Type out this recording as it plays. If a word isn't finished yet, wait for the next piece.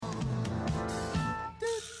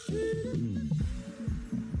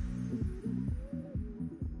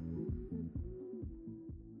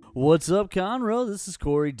What's up, Conroe? This is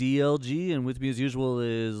Corey DLG, and with me as usual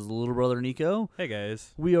is little brother Nico. Hey,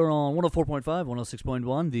 guys. We are on 104.5,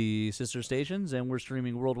 106.1, the sister stations, and we're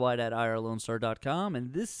streaming worldwide at irlonestar.com,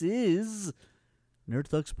 and this is Nerd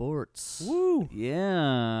Thug Sports. Woo!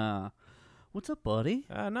 Yeah. What's up, buddy?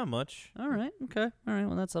 Not much. All right, okay. All right,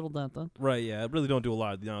 well, that settled that then. Right, yeah. I really don't do a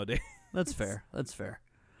lot nowadays. That's fair. That's fair.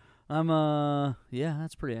 Yeah,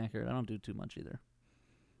 that's pretty accurate. I don't do too much either.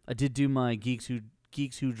 I did do my Geeks Who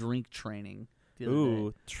Drink training the other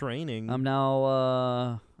Ooh, day. training. I'm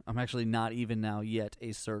now, I'm actually not even now yet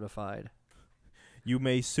a certified. You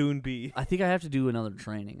may soon be. I think I have to do another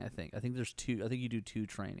training, I think there's two. I think you do 2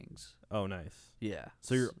 trainings. Oh, nice. Yeah.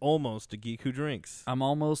 So you're almost a geek who drinks. I'm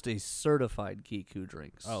almost a certified geek who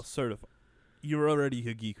drinks. Oh, certified. You're already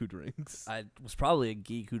a geek who drinks. I was probably a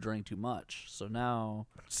geek who drank too much, so now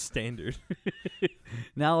Standard.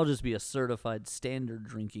 now I'll just be a certified standard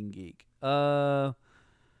drinking geek.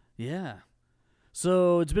 Yeah.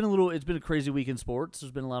 So it's been a crazy week in sports.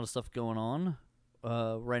 There's been a lot of stuff going on.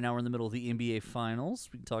 Right now we're in the middle of the NBA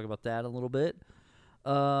Finals. We can talk about that a little bit.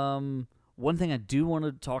 One thing I do want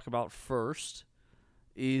to talk about first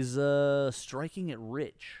is striking it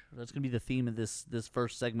rich. That's going to be the theme of this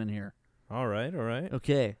first segment here. All right.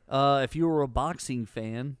 Okay. If you were a boxing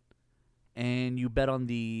fan and you bet on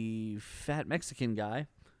the fat Mexican guy,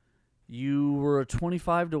 you were a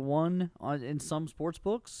 25-1 in some sports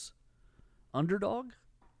books underdog,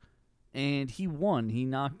 and he won. He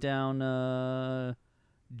knocked down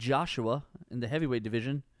Joshua in the heavyweight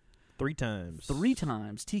division 3 times. 3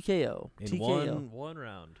 times TKO. In TKO. one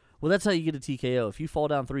round. Well, that's how you get a TKO. If you fall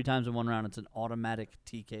down 3 times in one round, it's an automatic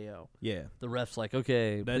TKO. Yeah. The ref's like,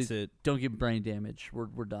 okay, That's please it. don't get brain damage.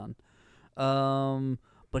 We're done.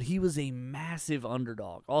 But he was a massive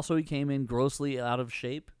underdog. Also, he came in grossly out of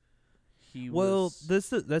shape. That's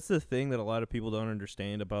the thing that a lot of people don't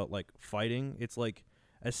understand about like fighting. It's like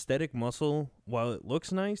aesthetic muscle, while it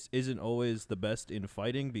looks nice, isn't always the best in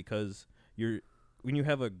fighting because when you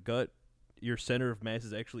have a gut, your center of mass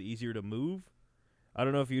is actually easier to move. I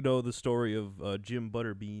don't know if you know the story of Jim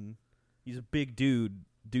Butterbean. He's a big dude.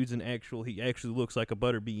 He actually looks like a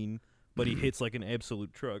butterbean, but he hits like an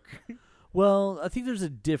absolute truck. Well, I think there's a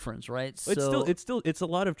difference, right? It's a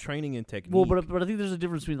lot of training and technique. Well, but I think there's a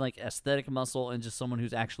difference between like aesthetic muscle and just someone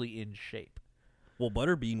who's actually in shape. Well,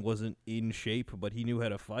 Butterbean wasn't in shape, but he knew how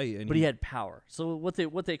to fight, and But he had power. So what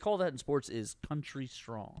they call that in sports is country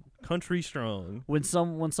strong. country strong. When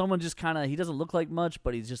someone just kind of, he doesn't look like much,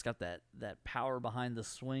 but he's just got that power behind the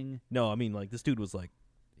swing. No, I mean like this dude was like,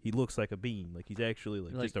 he looks like a bean. Like he's actually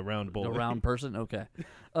like just a round boy. A round person? Okay.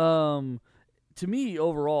 To me,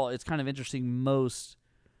 overall, it's kind of interesting most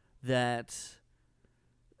that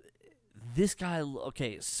this guy,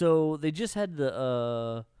 okay, so they just had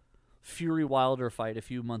the Fury Wilder fight a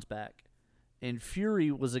few months back. And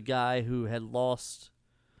Fury was a guy who had lost.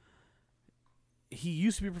 He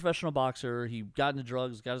used to be a professional boxer. He got into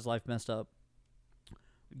drugs, got his life messed up,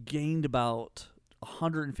 gained about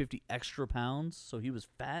 150 extra pounds, so he was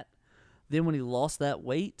fat. Then when he lost that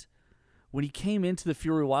weight, when he came into the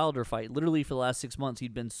Fury Wilder fight, literally for the last 6 months,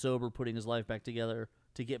 he'd been sober, putting his life back together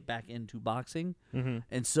to get back into boxing. Mm-hmm.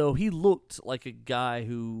 And so he looked like a guy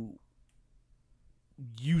who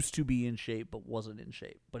used to be in shape but wasn't in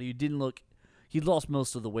shape. But he didn't look, he'd lost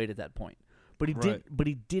most of the weight at that point. But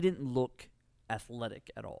he didn't look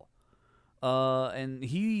athletic at all. And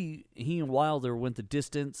he and Wilder went the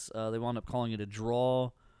distance. They wound up calling it a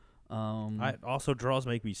draw. Draws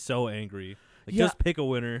make me so angry. Like, Yeah, just pick a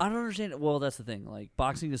winner. I don't understand. Well, that's the thing. Like,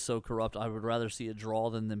 boxing is so corrupt. I would rather see a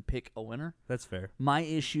draw than them pick a winner. That's fair. My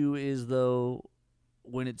issue is, though,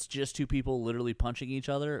 when it's just 2 people literally punching each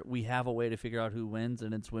other, we have a way to figure out who wins,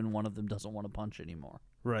 and it's when one of them doesn't want to punch anymore.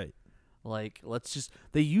 Right. Like,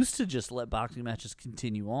 they used to just let boxing matches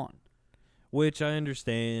continue on. Which I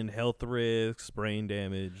understand, health risks, brain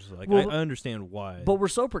damage. Like, Well, I understand why. But we're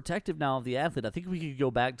so protective now of the athlete. I think we could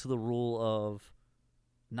go back to the rule of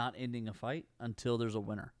not ending a fight until there's a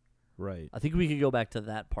winner. Right. I think we could go back to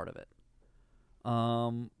that part of it.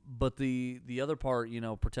 But the other part,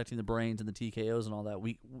 protecting the brains and the TKOs and all that,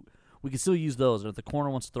 we can still use those. And if the corner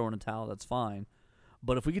wants to throw in a towel, that's fine.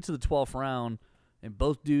 But if we get to the 12th round and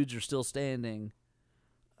both dudes are still standing,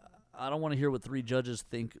 I don't want to hear what 3 judges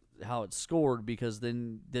think how it's scored, because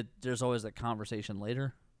then there's always that conversation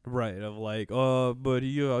later. Right. Of like, but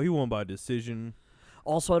he won by decision.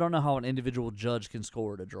 Also, I don't know how an individual judge can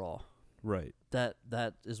score at a draw. Right. That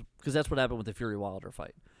is because that's what happened with the Fury Wilder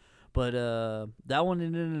fight. But that one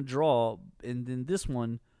ended in a draw, and then this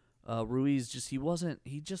one, Ruiz just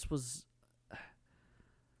was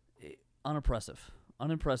unimpressive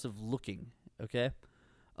looking. Okay,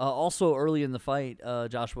 Also, early in the fight,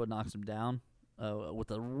 Joshua knocks him down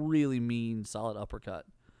with a really mean, solid uppercut.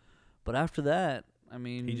 But after that, I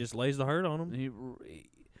mean, he just lays the hurt on him.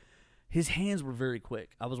 His hands were very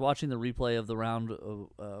quick. I was watching the replay of the round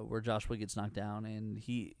where Joshua gets knocked down, and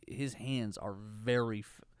his hands are very.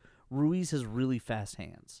 Ruiz has really fast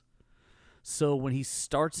hands. So when he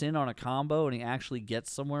starts in on a combo and he actually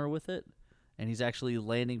gets somewhere with it, and he's actually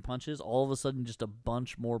landing punches, all of a sudden just a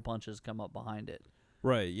bunch more punches come up behind it.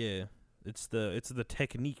 Right, yeah. It's the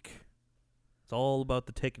technique. It's all about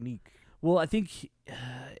the technique. Well, I think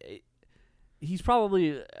he's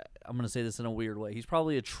probably, I'm going to say this in a weird way, he's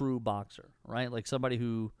probably a true boxer, right? Like somebody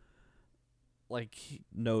who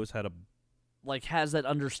knows how to, has that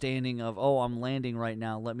understanding of, oh, I'm landing right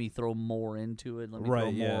now, let me throw more into it, let me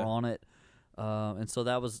throw more on it. And so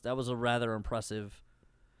that was a rather impressive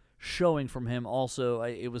showing from him. Also,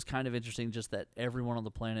 it was kind of interesting just that everyone on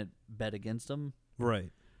the planet bet against him.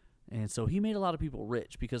 Right. And so he made a lot of people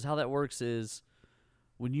rich, because how that works is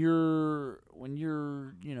when you're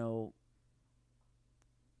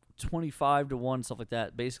 25 to 1, stuff like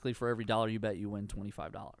that, basically for every dollar you bet, you win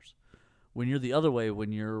 $25. When you're the other way,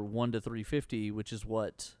 when you're 1 to 350, which is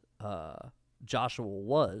what Joshua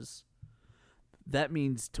was, that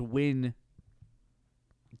means to win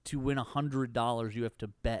 $100, you have to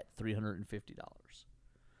bet $350.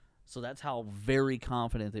 So that's how very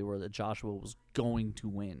confident they were that Joshua was going to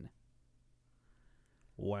win.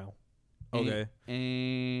 Wow. Okay.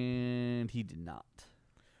 And he did not.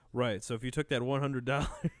 Right. So if you took that $100,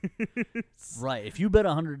 right, if you bet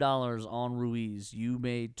 $100 on Ruiz, you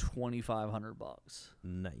made $2,500.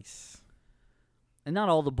 Nice. And not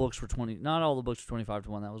all the books were 20. Not all the books were 25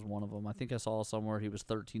 to 1. That was one of them. I think I saw somewhere he was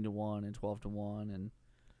 13 to 1 and 12 to 1, and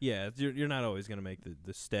yeah, you're not always gonna make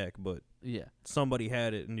the stack, but yeah, somebody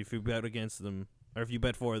had it, and if you bet against them or if you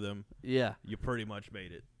bet for them, yeah, you pretty much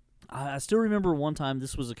made it. I still remember one time.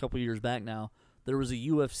 This was a couple years back now. There was a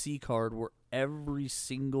UFC card where every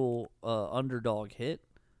single underdog hit,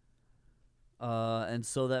 and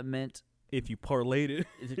so that meant if you parlayed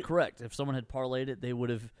it, correct. If someone had parlayed it, they would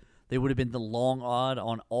have been the long odd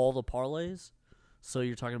on all the parlays. So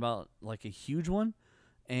you're talking about like a huge one,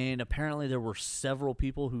 and apparently there were several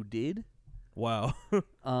people who did. Wow.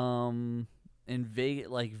 And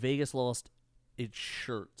Vegas lost its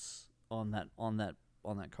shirts on that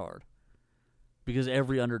card because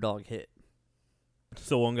every underdog hit.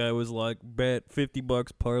 So one guy was like, bet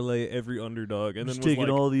 $50 parlay every underdog, and just then was taking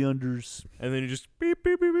like, all the unders, and then he just beep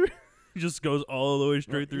beep beep beep. He just goes all the way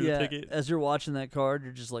straight through the ticket. As you're watching that card,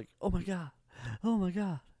 you're just like, oh my god, oh my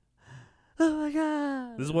god, oh my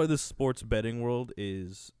god. This is why the sports betting world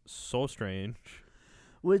is so strange.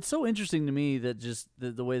 Well, it's so interesting to me that just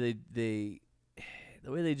the way they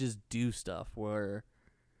just do stuff where,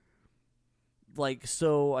 like,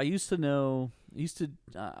 so I used to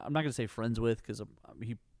I'm not gonna say friends with, because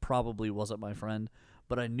he probably wasn't my friend,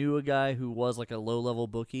 but I knew a guy who was like a low level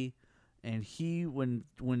bookie. And he, when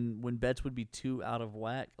bets would be too out of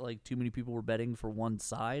whack, like too many people were betting for one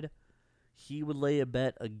side, he would lay a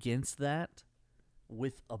bet against that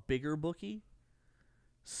with a bigger bookie,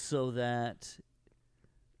 so that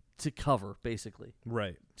to cover, basically,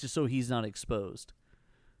 right? Just so he's not exposed,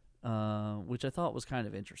 which I thought was kind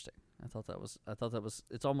of interesting. I thought that was.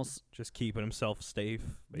 It's almost just keeping himself safe,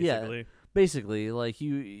 basically. Yeah, basically, like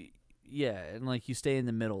you. Yeah, and like you stay in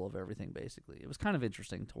the middle of everything, basically. It was kind of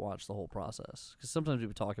interesting to watch the whole process, because sometimes we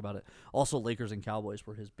would talk about it. Also, Lakers and Cowboys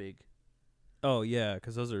were his big. Oh yeah,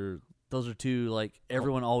 because those are two, like,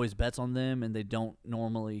 everyone always bets on them, and they don't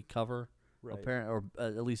normally cover, right? Or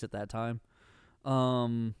at least at that time.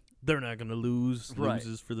 They're not gonna loses right.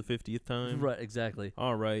 For the 50th time, right? Exactly.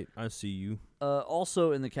 All right, I see you.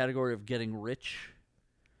 Also, in the category of getting rich,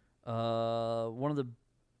 one of the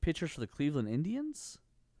pitchers for the Cleveland Indians.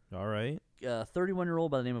 All right.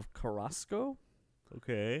 31-year-old by the name of Carrasco.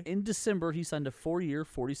 Okay. In December, he signed a 4-year,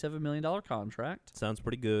 $47 million contract. Sounds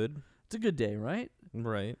pretty good. It's a good day, right?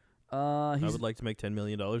 Right. I would like to make $10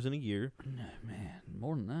 million in a year. Man,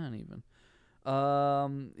 more than that even.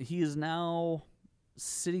 He is now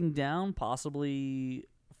sitting down, possibly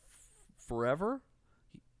forever.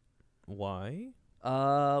 Why?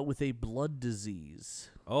 With a blood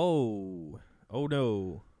disease. Oh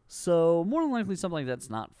no. So, more than likely something like that's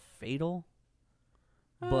not fatal,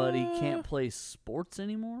 but he can't play sports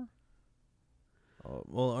anymore.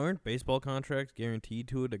 Well, aren't baseball contracts guaranteed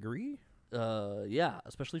to a degree? Yeah,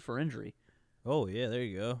 especially for injury. Oh, yeah, there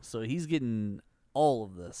you go. So he's getting all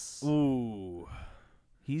of this. Ooh.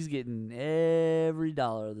 He's getting every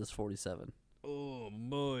dollar of this 47. Oh,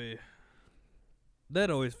 boy.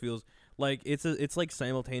 That always feels like it's like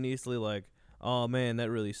simultaneously like, oh man, that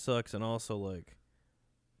really sucks, and also like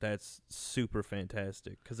that's super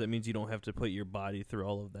fantastic because that means you don't have to put your body through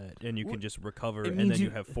all of that, and you can just recover, and then you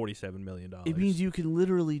have $47 million. It means you can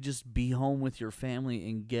literally just be home with your family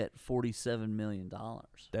and get $47 million.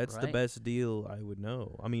 That's the best deal I would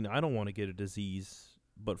know. I mean, I don't want to get a disease,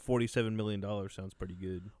 but $47 million sounds pretty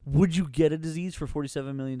good. Would you get a disease for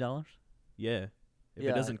 $47 million? Yeah. If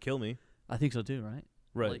it doesn't kill me. I think so too, right?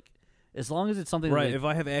 Right. Like, as long as it's something right, if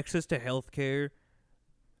I have access to health care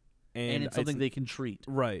and it's something they can treat.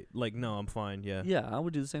 Right. Like, no, I'm fine, yeah. Yeah, I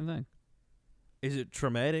would do the same thing. Is it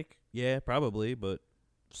traumatic? Yeah, probably, but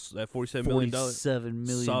that $47 million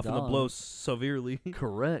soften the blow severely.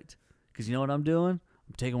 Correct. Because you know what I'm doing?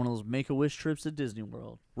 I'm taking one of those Make-A-Wish trips to Disney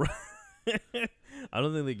World. Right. I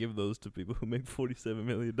don't think they give those to people who make $47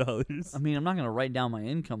 million. I mean, I'm not going to write down my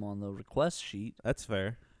income on the request sheet. That's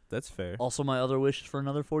fair. That's fair. Also, my other wish is for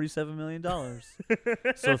another $47 million.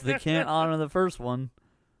 So if they can't honor the first one,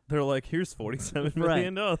 they're like, here's $47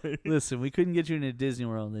 million. Right. Listen, we couldn't get you into Disney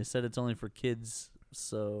World. They said it's only for kids,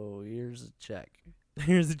 so here's a check.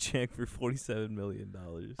 Here's a check for $47 million.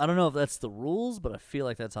 I don't know if that's the rules, but I feel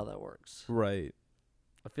like that's how that works. Right.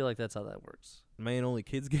 I feel like that's how that works. Man, only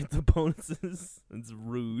kids get the bonuses. It's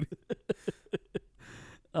rude.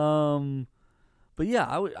 But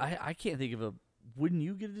yeah, I can't think of a. Wouldn't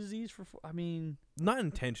you get a disease for? I mean, not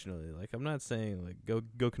intentionally. Like, I'm not saying like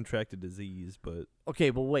go contract a disease, but okay.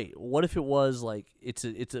 But wait, what if it was like it's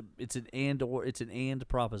an and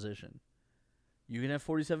proposition? You can have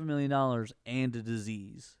 $47 million and a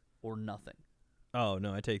disease or nothing. Oh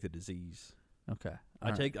no, I take the disease. Okay,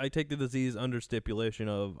 I take the disease under stipulation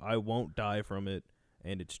of I won't die from it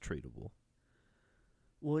and it's treatable.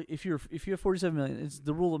 Well, if you have $47 million, it's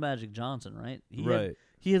the rule of Magic Johnson, right?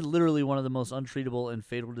 He had literally one of the most untreatable and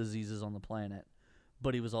fatal diseases on the planet,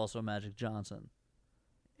 but he was also Magic Johnson,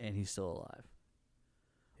 and he's still alive.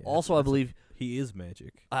 Yeah, also, I believe he is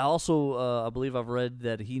magic. I also I believe I've read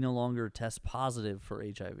that he no longer tests positive for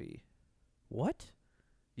HIV. What?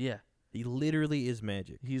 Yeah, he literally is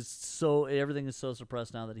magic. Everything is so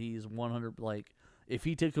suppressed now that he's 100. Like, if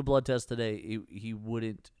he took a blood test today, he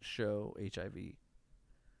wouldn't show HIV.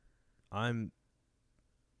 I'm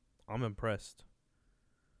impressed.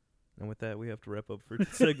 And with that, we have to wrap up for the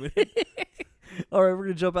segment. All right, we're going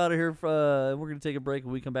to jump out of here. We're going to take a break.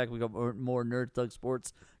 When we come back, we got more Nerd Thug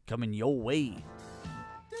Sports coming your way.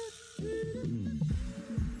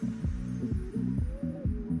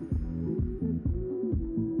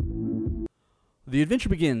 The Adventure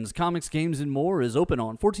Begins, Comics, Games, and More is open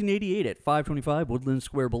on 1488 at 525 Woodland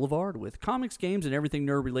Square Boulevard. With comics, games, and everything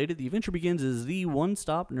nerd-related, The Adventure Begins is the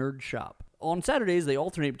one-stop nerd shop. On Saturdays, they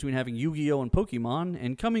alternate between having Yu-Gi-Oh! And Pokemon,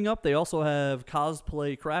 and coming up, they also have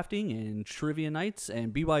cosplay crafting and trivia nights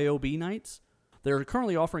and BYOB nights. They're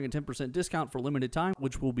currently offering a 10% discount for limited time,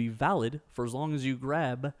 which will be valid for as long as you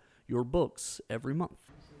grab your books every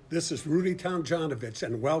month. This is Rudy Tomjanovich,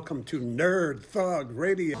 and welcome to Nerd Thug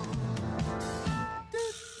Radio.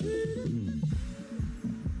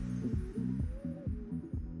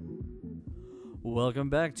 Welcome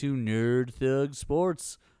back to Nerd Thug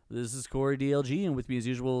Sports. This is Corey DLG, and with me as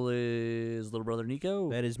usual is little brother Nico.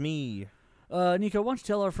 That is me. Nico, why don't you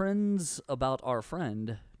tell our friends about our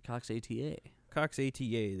friend, Cox ATA? Cox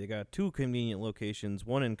ATA, they got 2 convenient locations,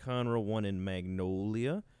 one in Conroe, one in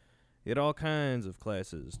Magnolia. They got all kinds of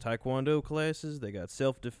classes. Taekwondo classes, they got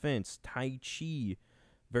self-defense, Tai Chi,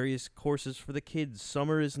 various courses for the kids.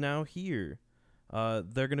 Summer is now here.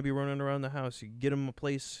 They're going to be running around the house. You get them a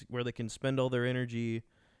place where they can spend all their energy,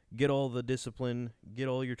 get all the discipline, get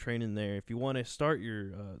all your training there. If you want to start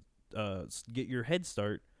get your head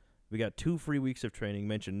start, we got 2 free weeks of training.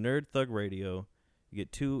 Mention Nerd Thug Radio. You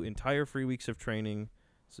get 2 entire free weeks of training,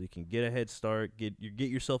 so you can get a head start, get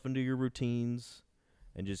yourself into your routines,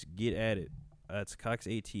 and just get at it. That's Cox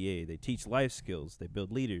ATA. They teach life skills. They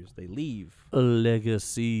build leaders. They leave a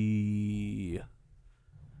legacy.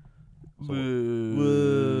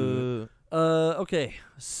 Okay,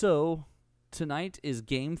 so tonight is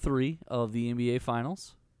Game 3 of the NBA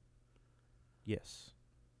Finals. Yes.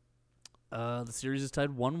 The series is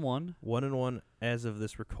tied 1-1. 1-1 as of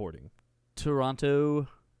this recording. Toronto.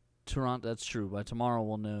 That's true. By tomorrow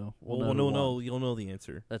we'll know. You'll know the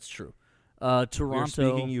answer. That's true. Toronto. We're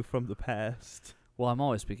speaking you from the past. Well, I'm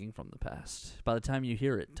always speaking from the past. By the time you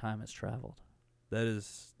hear it, time has traveled. That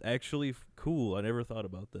is actually cool. I never thought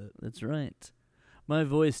about that. That's right. My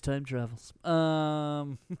voice time travels.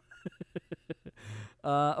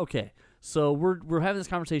 Okay. So we're having this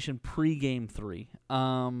conversation pre-Game 3.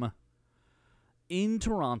 In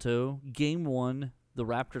Toronto, Game 1, the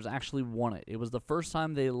Raptors actually won it. It was the first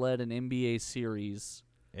time they led an NBA series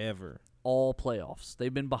all playoffs.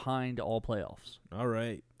 They've been behind all playoffs. All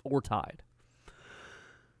right. Or tied.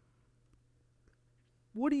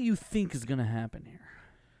 What do you think is going to happen here?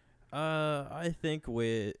 I think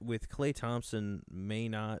with Klay Thompson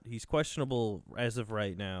he's questionable as of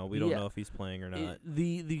right now. We don't know if he's playing or not.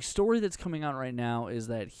 The story that's coming out right now is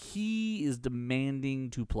that he is demanding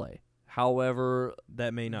to play. However,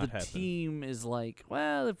 that may not happen. The team is like,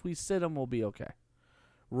 well, if we sit him, we'll be okay.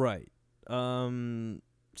 Right.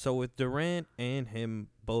 So with Durant and him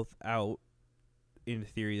both out, in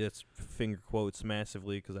theory, that's finger quotes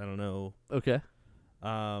massively because I don't know. Okay.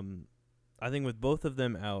 I think with both of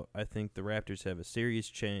them out, I think the Raptors have a serious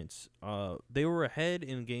chance. They were ahead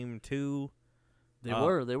in Game 2. They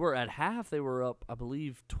were at half. They were up, I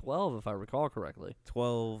believe, 12, if I recall correctly.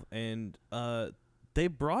 12, and they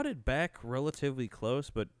brought it back relatively close,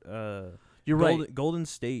 but you're right. Golden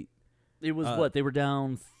State. It was what? They were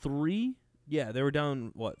down 3? Yeah, they were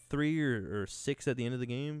down, 3 or 6 at the end of the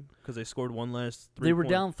game because they scored one last 3 They were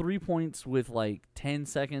down 3 points with 10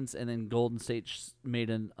 seconds, and then Golden State made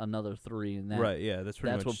another 3. And right, yeah, that's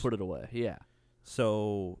what put it away. Yeah.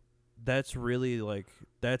 So that's really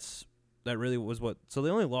that really was what. So they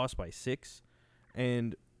only lost by 6,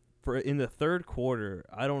 and in the third quarter,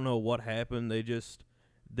 I don't know what happened. They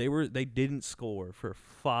didn't score for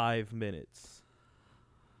 5 minutes.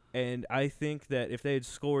 And I think that if they had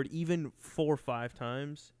scored even 4 or 5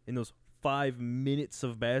 times in those 5 minutes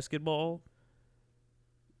of basketball,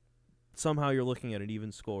 somehow you're looking at an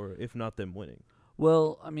even score, if not them winning.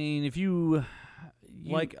 Well, I mean, if you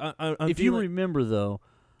remember though,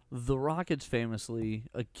 the Rockets famously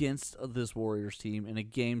against this Warriors team in a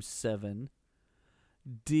Game 7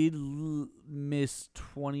 did miss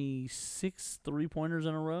 26 3-pointers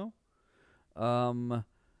in a row.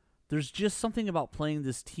 There's just something about playing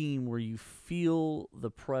this team where you feel the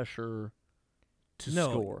pressure to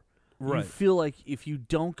score. Right. You feel like if you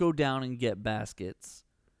don't go down and get baskets,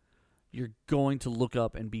 you're going to look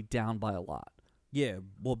up and be down by a lot. Yeah,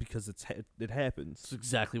 well, because it happens. It's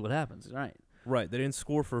exactly what happens, right? Right. They didn't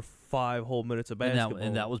score for 5 whole minutes of basketball.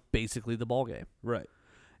 And that was basically the ball game. Right.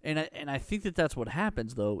 And I think that's what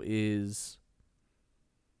happens, though, is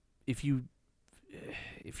if you're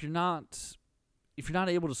not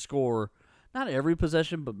able to score, not every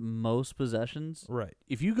possession, but most possessions. Right.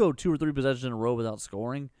 If you go 2 or 3 possessions in a row without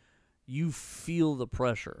scoring, you feel the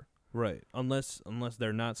pressure. Right. Unless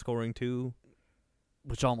they're not scoring too.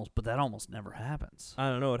 But that almost never happens. I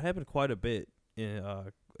don't know. It happened quite a bit in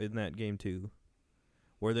that Game 2,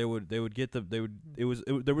 where there was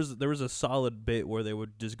a solid bit where they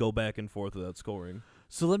would just go back and forth without scoring.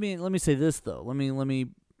 So let me say this though. Let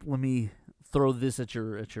me throw this at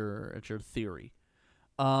your theory.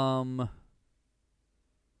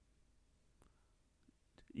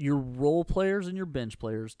 Your role players and your bench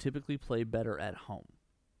players typically play better at home.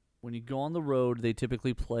 When you go on the road, they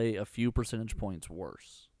typically play a few percentage points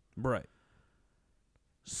worse. Right.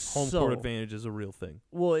 Home court advantage is a real thing.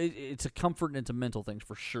 Well, it's a comfort and it's a mental thing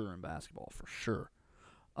for sure in basketball, for sure.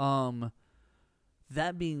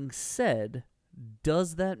 That being said,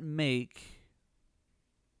 does that make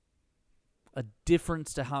a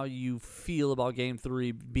difference to how you feel about Game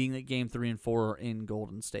 3, being that Game 3 and 4 are in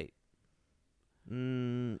Golden State?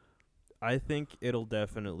 I think it'll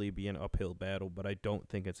definitely be an uphill battle, but I don't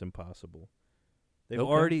think it's impossible. They've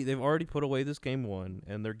Okay. already put away this Game 1,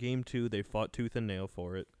 and their Game 2, they fought tooth and nail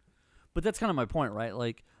for it. But that's kind of my point, right?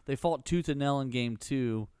 Like, they fought tooth and nail in Game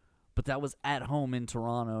 2, but that was at home in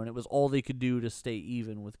Toronto, and it was all they could do to stay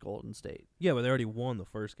even with Golden State. Yeah, but they already won the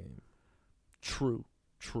first game. True.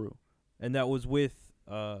 And that was with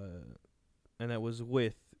Klay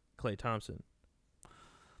Thompson.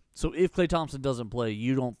 So if Klay Thompson doesn't play,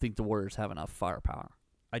 you don't think the Warriors have enough firepower?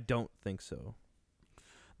 I don't think so.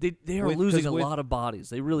 They are losing a lot of bodies.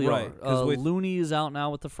 They really right, are. Looney is out now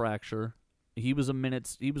with the fracture. He was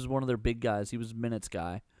one of their big guys. He was a minutes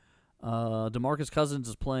guy. DeMarcus Cousins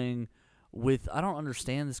is playing with, I don't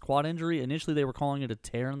understand this quad injury. Initially they were calling it a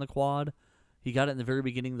tear in the quad. He got it in the very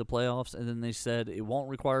beginning of the playoffs, and then they said it won't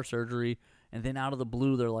require surgery. And then out of the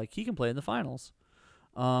blue, they're like, he can play in the finals.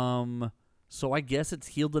 So I guess it's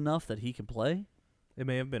healed enough that he can play. It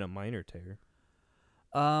may have been a minor tear.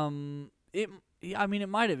 It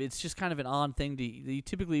might have. It's just kind of an odd thing to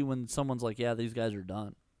typically when someone's like, yeah, these guys are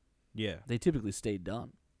done. Yeah. They typically stay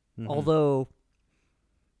done. Mm-hmm. Although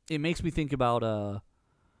it makes me think about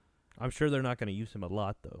I'm sure they're not going to use him a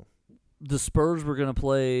lot though. The Spurs were going to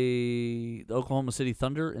play the Oklahoma City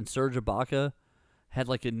Thunder, and Serge Ibaka had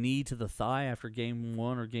like a knee to the thigh after Game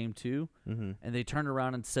 1 or Game 2, mm-hmm. and they turned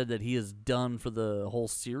around and said that he is done for the whole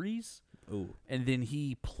series. Ooh. And then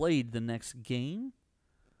he played the next game.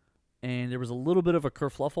 and there was a little bit of a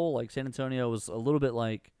kerfluffle. Like San Antonio was a little bit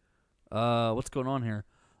like, what's going on here?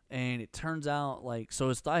 And it turns out so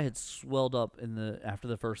his thigh had swelled up after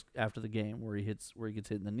the game where he gets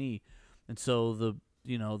hit in the knee, and so the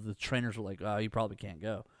trainers were like, oh, you probably can't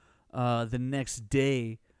go. The next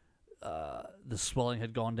day, the swelling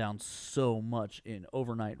had gone down so much in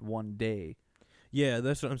overnight one day. Yeah,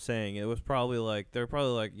 that's what I'm saying. It was probably they're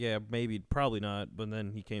probably like, yeah, maybe, probably not. But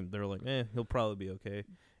then he came. They're like, he'll probably be okay.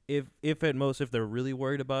 If at most, if they're really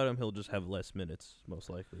worried about him, he'll just have less minutes, most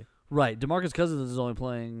likely. Right. DeMarcus Cousins was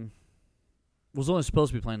only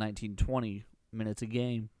supposed to be playing 19, 20 minutes a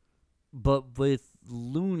game. But with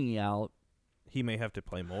Looney out, he may have to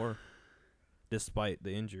play more, despite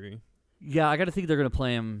the injury. Yeah, I got to think they're going to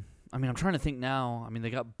play him. I mean, I'm trying to think now. I mean, they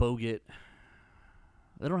got Bogut.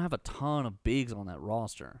 They don't have a ton of bigs on that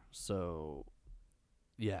roster. So,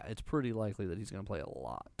 yeah, it's pretty likely that he's going to play a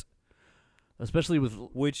lot. Especially with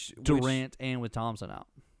Durant and with Thompson out.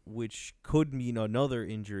 Which could mean another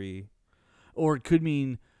injury. Or it could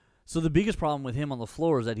mean... So the biggest problem with him on the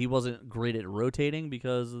floor is that he wasn't great at rotating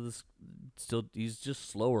because of this. He's just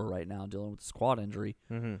slower right now dealing with the squat injury.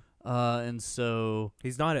 Mm-hmm. And so...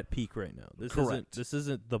 He's not at peak right now. This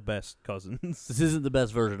isn't the best Cousins. This isn't the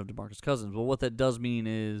best version of DeMarcus Cousins. But what that does mean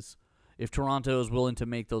is if Toronto is willing to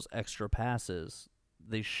make those extra passes,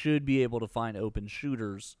 they should be able to find open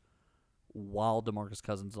shooters while DeMarcus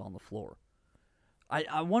Cousins is on the floor.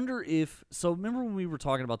 I wonder if... So remember when we were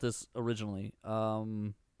talking about this originally?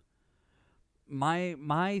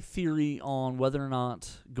 My theory on whether or not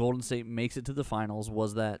Golden State makes it to the finals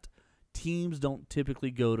was that teams don't typically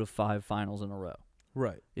go to 5 finals in a row.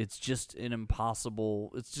 Right. It's just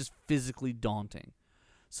it's just physically daunting.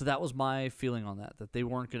 So that was my feeling on that they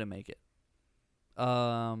weren't going to make it.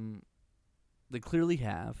 They clearly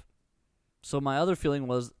have. So my other feeling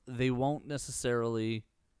was they won't necessarily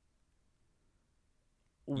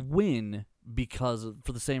win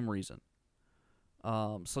for the same reason.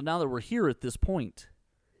 So now that we're here at this point,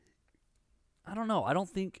 I don't know. I don't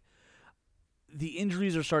think the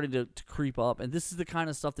injuries are starting to creep up, and this is the kind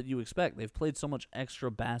of stuff that you expect. They've played so much extra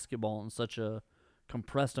basketball in such a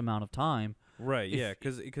compressed amount of time. Right, yeah,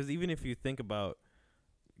 because even if you think about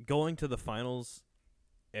going to the finals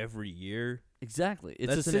every year. Exactly.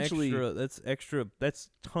 It's essentially that's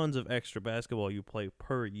tons of extra basketball you play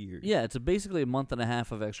per year. Yeah, it's basically a month and a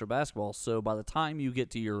half of extra basketball. So by the time you get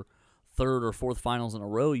to your third or fourth finals in a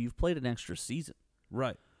row, you've played an extra season.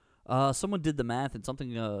 Right. Someone did the math, and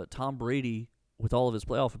Tom Brady, with all of his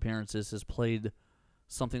playoff appearances, has played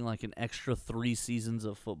something like an extra 3 seasons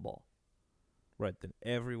of football. Right, than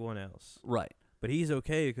everyone else. Right. But he's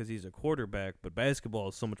okay because he's a quarterback, but basketball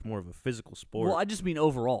is so much more of a physical sport. Well, I just mean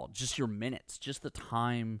overall, just your minutes, just the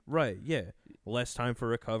time. Right, yeah. Less time for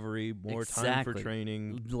recovery, more time for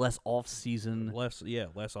training. Less off-season. Less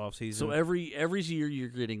off-season. So every year you're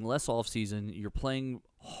getting less off-season. You're playing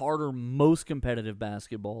harder, most competitive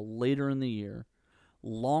basketball later in the year.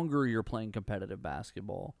 Longer you're playing competitive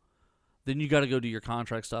basketball. Then you got to go do your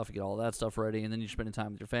contract stuff and get all that stuff ready, and then you're spending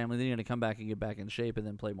time with your family. Then you're going to come back and get back in shape and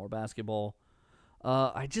then play more basketball.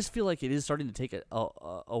 I just feel like it is starting to take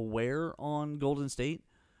a wear on Golden State.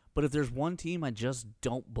 But if there's one team I just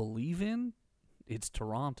don't believe in, it's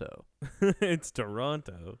Toronto. It's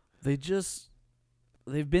Toronto.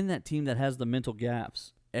 They've been that team that has the mental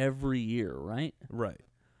gaps every year, right? Right.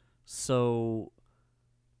 So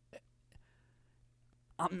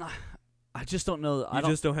I just don't know. I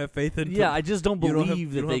just don't have faith in. Yeah, I just don't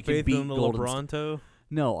believe that they can beat Golden State.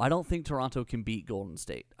 No, I don't think Toronto can beat Golden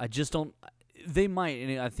State. I just don't. They might,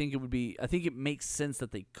 and I think it makes sense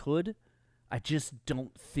that they could. I just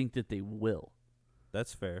don't think that they will.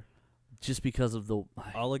 That's fair. Just because of the...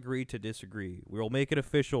 I'll agree to disagree. We'll make it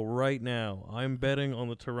official right now. I'm betting on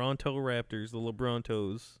the Toronto Raptors, the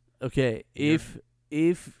LeBrontos. Okay, if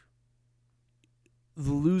the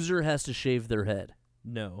loser has to shave their head.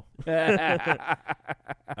 No. I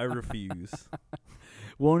refuse.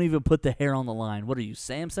 Won't even put the hair on the line. What are you,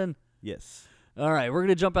 Samson? Yes. All right, we're going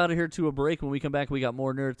to jump out of here to a break. When we come back, we got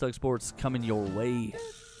more Nerd Thug Sports coming your way.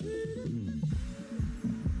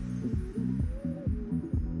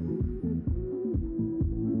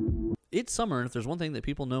 It's summer, and if there's one thing that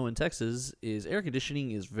people know in Texas is air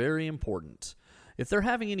conditioning is very important. If they're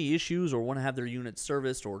having any issues or want to have their unit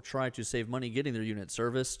serviced or try to save money getting their unit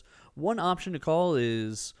serviced, one option to call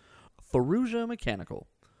is Faruja Mechanical.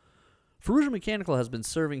 Faruja Mechanical has been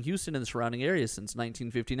serving Houston and the surrounding areas since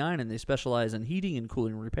 1959, and they specialize in heating and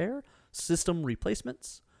cooling repair, system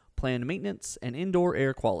replacements, planned maintenance, and indoor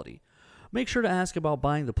air quality. Make sure to ask about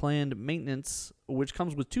buying the planned maintenance, which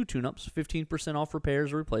comes with 2 tune-ups, 15% off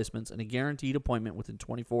repairs or replacements, and a guaranteed appointment within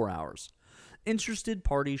 24 hours. Interested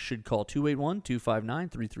parties should call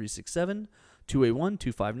 281-259-3367,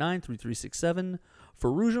 281-259-3367.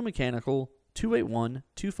 For Rouge Mechanical,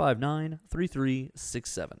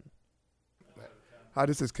 281-259-3367. Hi,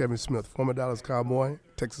 this is Kevin Smith, former Dallas Cowboy,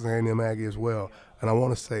 Texas A&M Aggie as well, and I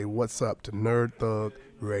want to say what's up to Nerd Thug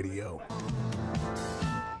Radio.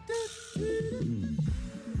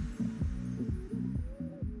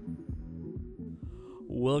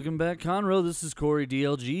 Welcome back, Conroe. This is Corey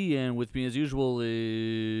DLG, and with me as usual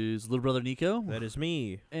is little brother Nico. That is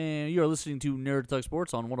me. And you are listening to Nerd Thug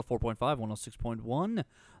Sports on 104.5, 106.1,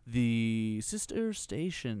 the sister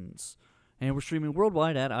stations. And we're streaming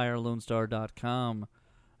worldwide at irlonestar.com.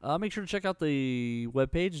 Make sure to check out the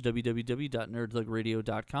webpage,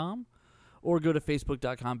 www.nerdthugradio.com, or go to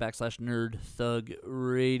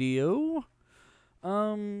facebook.com/nerdthugradio.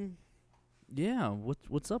 Yeah,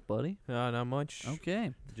 what's up, buddy? Not much.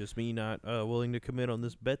 Okay. Just me not willing to commit on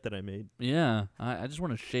this bet that I made. Yeah, I just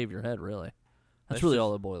want to shave your head, really. That's really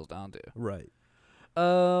all it boils down to. Right.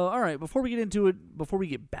 All right, before we get into it, before we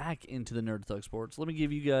get back into the Nerd Thug Sports, let me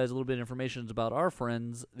give you guys a little bit of information about our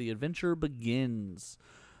friends, The Adventure Begins.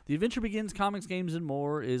 The Adventure Begins Comics, Games, and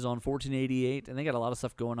More is on 1488, and they got a lot of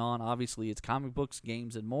stuff going on. Obviously, it's comic books,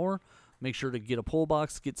 games, and more. Make sure to get a pull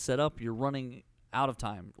box, get set up. You're running out of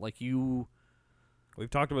time. We've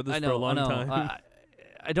talked about this for a long time.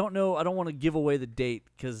 I don't know. I don't want to give away the date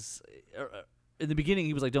because in the beginning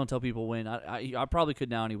he was like, "Don't tell people when." I probably could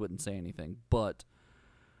now, and he wouldn't say anything. But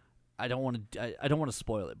I don't want to. I don't want to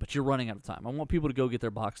spoil it. But you're running out of time. I want people to go get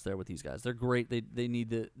their box there with these guys. They're great. They need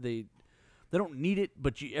they don't need it,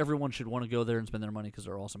 but everyone should want to go there and spend their money because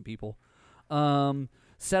they're awesome people.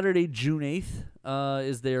 Saturday, June 8th,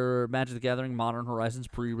 is their Magic the Gathering Modern Horizons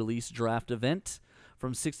pre-release draft event.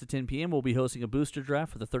 From 6 to 10 p.m., we'll be hosting a booster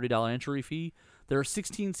draft with a $30 entry fee. There are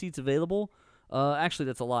 16 seats available. Actually,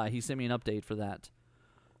 that's a lie. He sent me an update for that.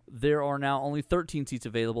 There are now only 13 seats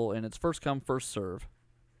available, and it's first come, first serve.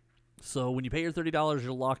 So when you pay your $30,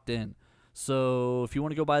 you're locked in. So if you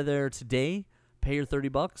want to go by there today, pay your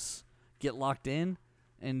 $30, get locked in,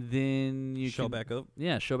 and then you show back up.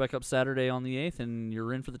 Yeah, show back up Saturday on the 8th, and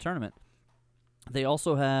you're in for the tournament. They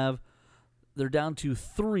also have... They're down to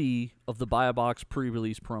 3 of the Buy a Box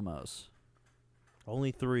pre-release promos.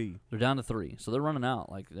 Only 3. They're down to 3, so they're running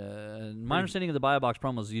out. My understanding of the Buy a Box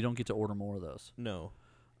promos is you don't get to order more of those. No.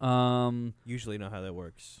 Usually not how that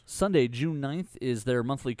works. Sunday, June 9th, is their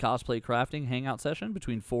monthly cosplay crafting hangout session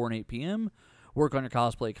between 4 and 8 p.m. Work on your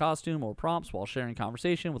cosplay costume or props while sharing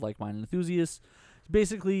conversation with like-minded enthusiasts.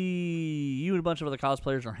 Basically, you and a bunch of other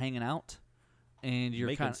cosplayers are hanging out, and you're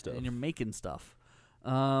making stuff.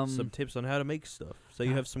 Some tips on how to make stuff. So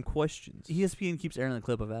you have some questions. ESPN keeps airing the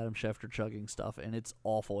clip of Adam Schefter chugging stuff, and it's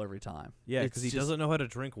awful every time. Yeah, because he doesn't know how to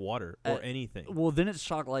drink water or anything. Well, then it's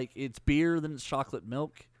it's beer, then it's chocolate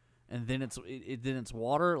milk, and then it's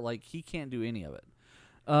water. Like, he can't do any of it.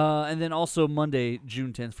 And then also Monday,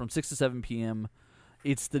 June 10th, from 6 to 7 p.m.,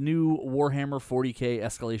 it's the new Warhammer 40K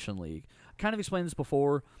Escalation League. I kind of explained this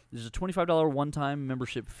before. There's a $25 one-time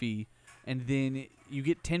membership fee, and then you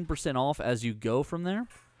get 10% off as you go from there.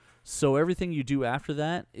 So everything you do after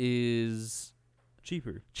that is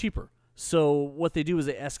cheaper. So what they do is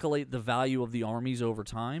they escalate the value of the armies over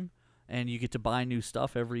time, and you get to buy new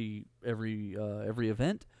stuff every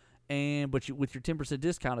event. But with your 10%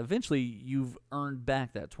 discount, eventually you've earned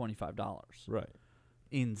back that $25. Right.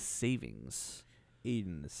 In savings.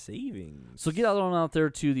 So get out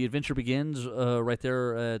there to The Adventure Begins, right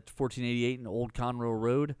there at 1488 in Old Conroe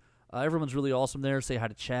Road. Everyone's really awesome there. Say hi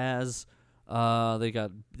to Chaz. They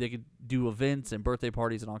could do events and birthday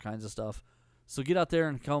parties and all kinds of stuff. So get out there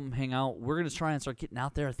and come hang out. We're gonna try and start getting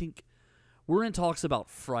out there. I think we're in talks about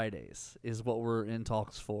Fridays is what we're in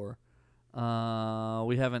talks for.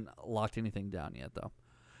 We haven't locked anything down yet though.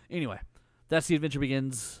 Anyway, that's The Adventure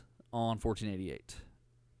Begins on 1488.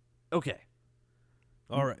 Okay.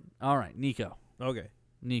 All right, Nico. Okay.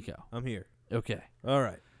 Nico. I'm here. Okay. All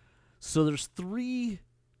right. So there's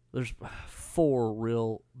 4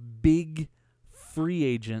 real big free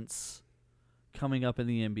agents coming up in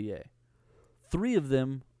the NBA. 3 of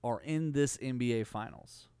them are in this NBA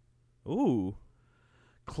Finals. Ooh.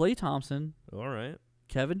 Klay Thompson. All right.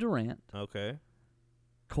 Kevin Durant. Okay.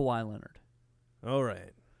 Kawhi Leonard. All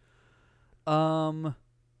right.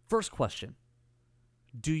 First question.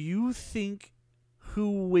 Do you think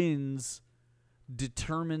who wins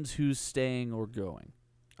determines who's staying or going?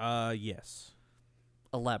 Yes.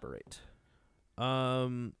 Elaborate.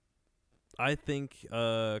 I think,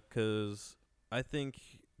 because I think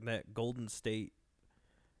that Golden State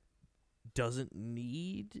doesn't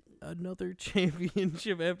need another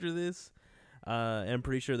championship after this. I'm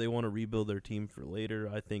pretty sure they want to rebuild their team for later.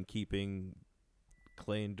 I think keeping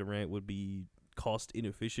Clay and Durant would be cost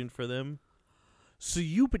inefficient for them. So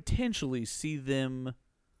you potentially see them.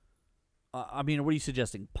 I mean, what are you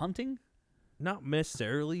suggesting? Punting? Not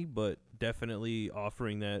necessarily, but definitely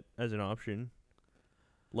offering that as an option.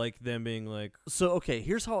 Like them being like, So okay,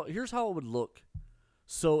 here's how it would look.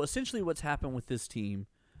 So essentially, what's happened with this team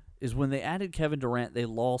is when they added Kevin Durant, they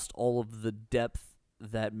lost all of the depth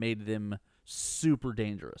that made them super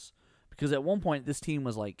dangerous. Because at one point, this team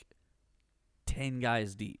was like 10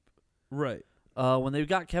 guys deep. right. When they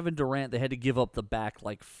got Kevin Durant, they had to give up the back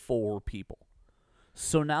like 4 people.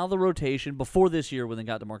 So now the rotation, before this year when they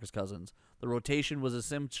got DeMarcus Cousins, the rotation was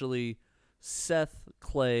essentially Steph,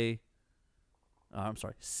 Clay,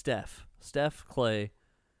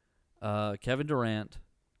 Kevin Durant,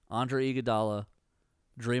 Andre Iguodala,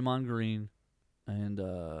 Draymond Green, and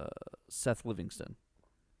Seth Livingston.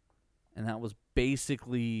 And that was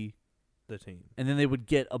basically The team. And then they would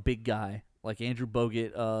get a big guy like Andrew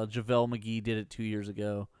Bogut. JaVale McGee did it 2 years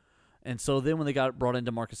ago. And so then when they got brought in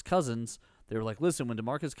DeMarcus Cousins, they were like, listen, when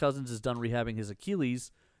DeMarcus Cousins is done rehabbing his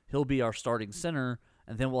Achilles, he'll be our starting center,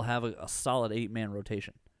 and then we'll have a solid 8-man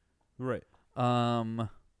rotation. Right.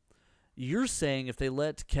 You're saying if they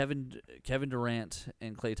let Kevin Durant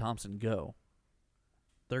and Klay Thompson go,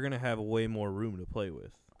 They're going to have way more room to play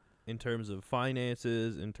with in terms of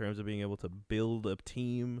finances, in terms of being able to build a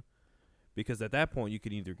team. Because at that point, you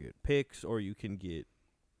can either get picks or you can get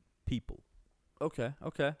people. Okay,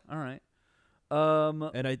 all right.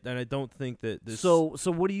 And I don't think that this. So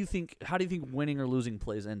what do you think? How do you think winning or losing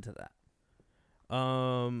plays into that?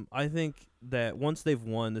 I think that once they've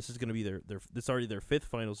won, this is going to be it's already their 5th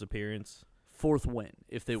finals appearance. 4th win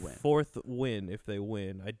if they win. 4th win if they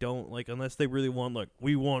win. I don't unless they really want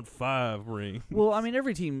we want 5 rings. Well, I mean,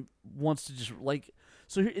 every team wants to just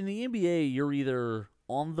so in the NBA, you're either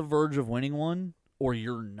on the verge of winning one or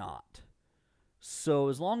you're not. So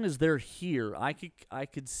as long as they're here, I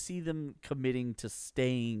could see them committing to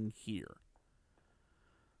staying here.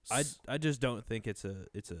 I just don't think it's a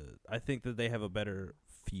I think that they have a better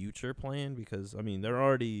future plan because I mean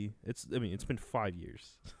it's been 5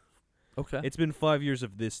 years. Okay. It's been 5 years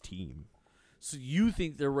of this team. So you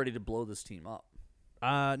think they're ready to blow this team up?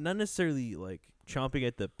 Not necessarily chomping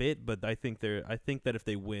at the bit, but I think that if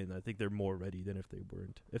they win, I think they're more ready than if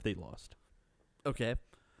they lost. Okay.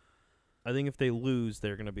 I think if they lose,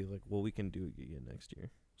 they're going to be like, well, we can do it again next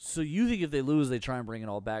year. So you think if they lose, they try and bring it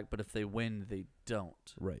all back, but if they win, they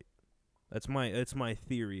don't. Right. That's my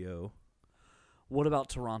theory-o. What about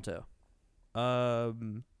Toronto?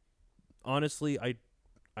 Honestly, I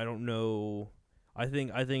don't know. I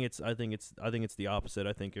think it's the opposite.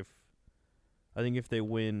 I think if they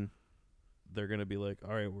win, they're going to be like,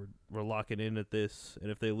 all right, we're locking in at this,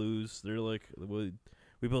 and if they lose, they're like, we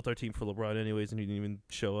built our team for LeBron anyways, and he didn't even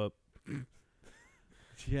show up.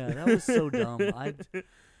 Yeah, that was so dumb.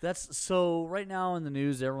 That's so right now in the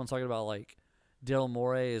news, everyone's talking about Daryl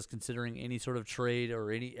Morey is considering any sort of trade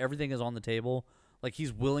or everything is on the table.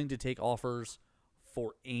 He's willing to take offers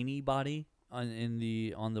for anybody on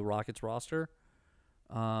the Rockets roster.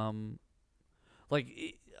 A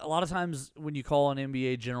lot of times when you call an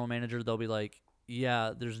NBA general manager, they'll be like,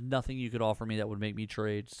 "Yeah, there's nothing you could offer me that would make me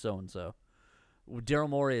trade so and so." Daryl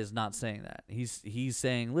Morey is not saying that. He's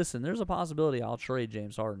saying, listen, there's a possibility I'll trade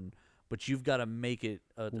James Harden, but you've got to make it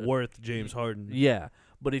worth James Harden. Yeah,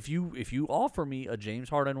 but if you offer me a James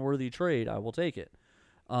Harden worthy trade, I will take it.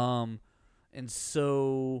 And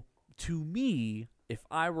so to me, if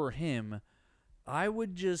I were him, I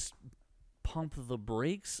would just pump the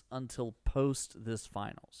brakes until post this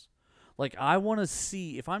finals. I want to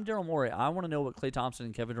see, if I'm Daryl Morey, I want to know what Klay Thompson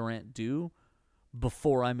and Kevin Durant do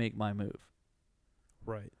before I make my move.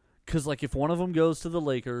 Right. Because if one of them goes to the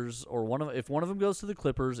Lakers, or if one of them goes to the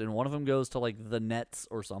Clippers, and one of them goes to the Nets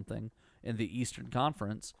or something in the Eastern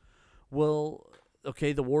Conference, well,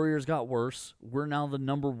 okay, the Warriors got worse. We're now the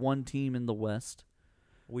number 1 team in the West.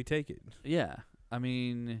 We take it. Yeah, I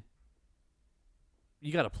mean,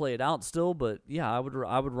 you got to play it out still, but yeah, I would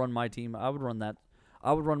run my team. I would run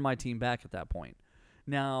my team back at that point.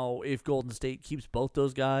 Now, if Golden State keeps both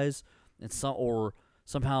those guys and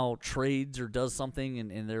somehow trades or does something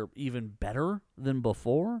and they're even better than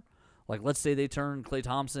before, let's say they turn Klay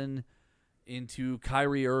Thompson into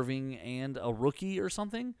Kyrie Irving and a rookie or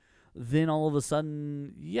something, then all of a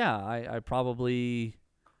sudden, yeah, I probably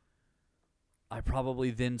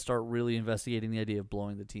then start really investigating the idea of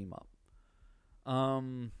blowing the team up.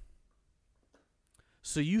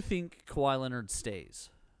 So you think Kawhi Leonard stays?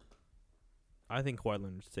 I think Kawhi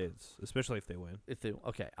Leonard stays, especially if they win.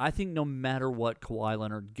 I think no matter what, Kawhi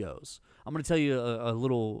Leonard goes. I'm going to tell you a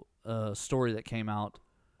little story that came out.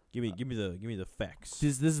 Give me the facts.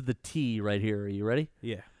 This is the T right here. Are you ready?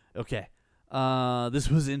 Yeah. Okay. This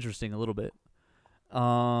was interesting a little bit.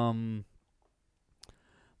 I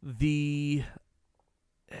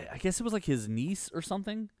guess it was like his niece or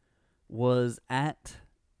something was at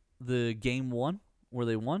the game 1 where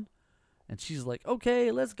they won. And she's like,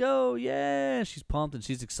 okay, let's go. Yeah. She's pumped and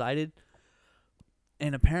she's excited.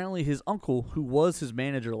 And apparently his uncle, who was his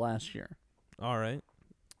manager last year, all right,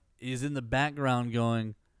 is in the background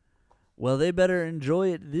going, well, they better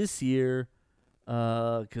enjoy it this year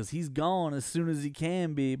because he's gone as soon as he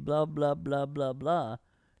can be, blah, blah, blah, blah, blah.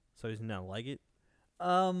 So he's not like it?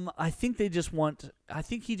 I think he just wants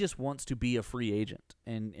to be a free agent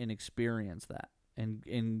and experience that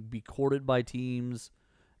and be courted by teams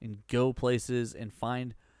and go places and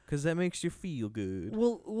find, because that makes you feel good.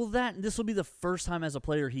 Well, this will be the first time as a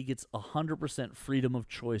player he gets 100% freedom of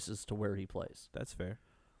choice as to where he plays. That's fair.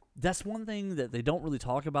 That's one thing that they don't really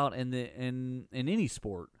talk about in any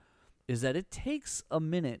sport, is that it takes a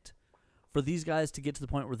minute for these guys to get to the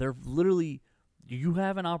point where they're literally, you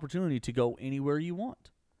have an opportunity to go anywhere you want.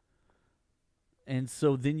 And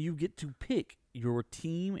so then you get to pick your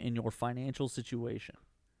team and your financial situation.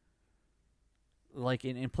 Like,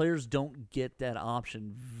 and players don't get that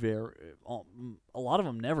option a lot of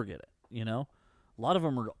them never get it, you know? A lot of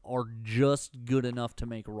them are just good enough to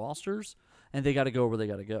make rosters, and they got to go where they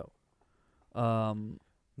got to go.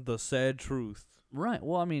 The sad truth. Right.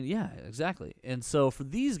 Well, I mean, yeah, exactly. And so for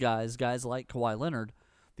these guys like Kawhi Leonard,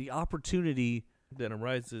 the opportunity then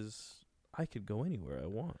arises, I could go anywhere I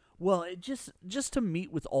want. Well, it just to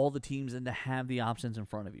meet with all the teams and to have the options in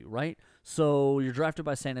front of you, right? So you're drafted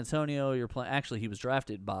by San Antonio. Actually, he was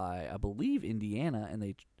drafted by, I believe, Indiana,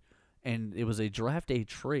 and it was a draft day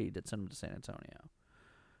trade that sent him to San Antonio.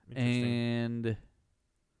 And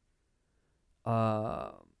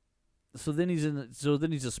so then he's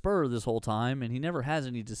a Spur this whole time, and he never has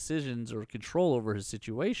any decisions or control over his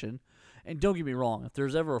situation. And don't get me wrong, if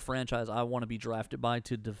there's ever a franchise I want to be drafted by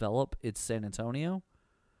to develop, it's San Antonio.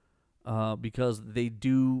 Because they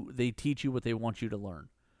teach you what they want you to learn.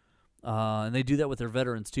 And they do that with their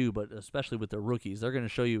veterans too, but especially with their rookies. They're going to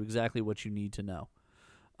show you exactly what you need to know.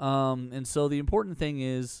 And so the important thing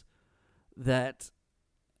is that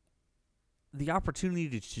the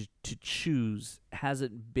opportunity to choose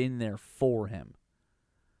hasn't been there for him.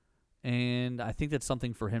 And I think that's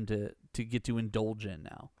something for him to get to indulge in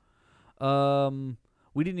now.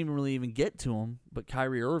 We didn't really get to him, but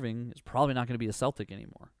Kyrie Irving is probably not going to be a Celtic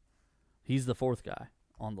anymore. He's the 4th guy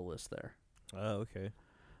on the list there. Oh, okay.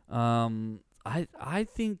 I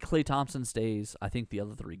think Klay Thompson stays. I think the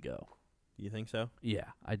other 3 go. You think so? Yeah,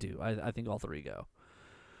 I do. I think all 3 go.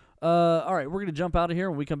 All right, we're going to jump out of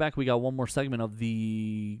here. When we come back, we got one more segment of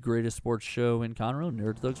the greatest sports show in Conroe,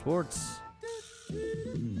 Nerd Thug Sports.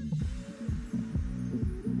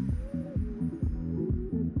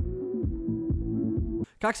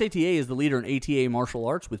 Cox ATA is the leader in ATA martial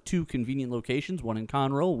arts with 2 convenient locations, one in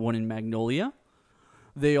Conroe, one in Magnolia.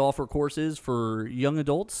 They offer courses for young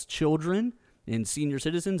adults, children, and senior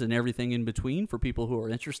citizens, and everything in between for people who are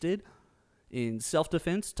interested in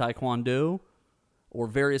self-defense, taekwondo, or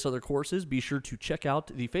various other courses. Be sure to check out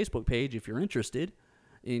the Facebook page if you're interested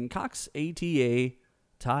in Cox ATA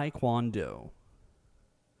Taekwondo.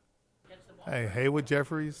 Hey, Hayward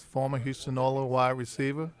Jeffries, former Houston Oilers wide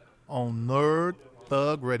receiver, on Nerd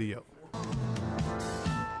Thug Radio.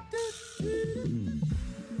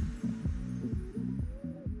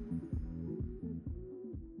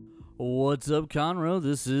 What's up, Conroe?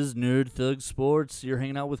 This is Nerd Thug Sports. You're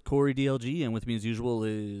hanging out with Corey DLG, and with me as usual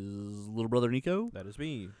is little brother Nico. That is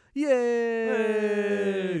me. Yay!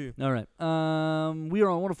 Hey! All right. We are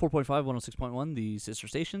on 104.5, 106.1, the sister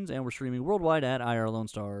stations, and we're streaming worldwide at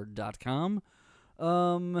irlonestar.com.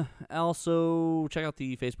 Also, check out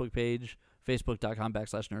the Facebook page,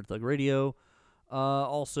 facebook.com/NerdThugRadio.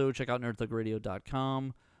 Also, check out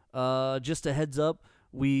nerdthugradio.com. Just a heads up,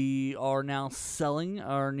 we are now selling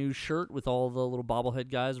our new shirt with all the little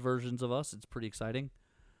bobblehead guys versions of us. It's pretty exciting.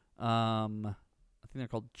 I think they're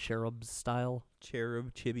called Cherub style.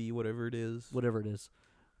 Cherub, chibi, whatever it is. Whatever it is.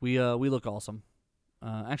 We look awesome.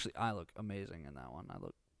 Actually, I look amazing in that one. I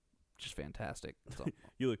look just fantastic. So.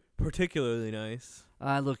 You look particularly nice.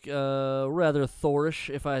 I look rather Thorish,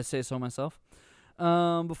 if I say so myself.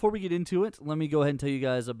 Before we get into it, let me go ahead and tell you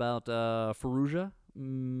guys about Faruja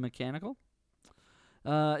Mechanical.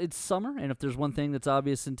 It's summer, and if there's one thing that's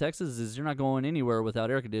obvious in Texas is you're not going anywhere without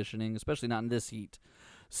air conditioning, especially not in this heat.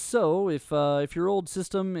 So if your old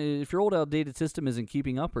outdated system isn't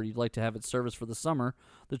keeping up, or you'd like to have it serviced for the summer,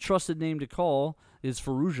 the trusted name to call is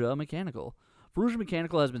Fallujah Mechanical. Fallujah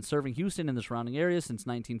Mechanical has been serving Houston and the surrounding area since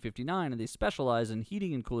 1959, and they specialize in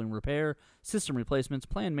heating and cooling repair, system replacements,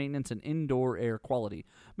 planned maintenance, and indoor air quality.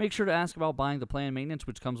 Make sure to ask about buying the planned maintenance,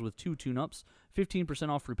 which comes with 2 tune-ups, 15%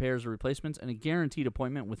 off repairs or replacements, and a guaranteed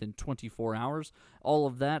appointment within 24 hours. All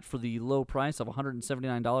of that for the low price of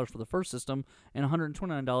 $179 for the first system and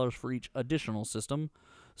 $129 for each additional system.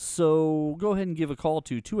 So go ahead and give a call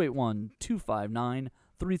to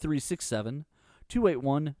 281-259-3367.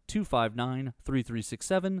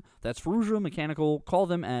 281-259-3367. That's Fallujah Mechanical. Call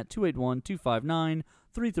them at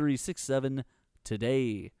 281-259-3367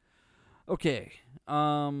 today. Okay.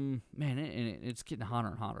 Man, it's getting hotter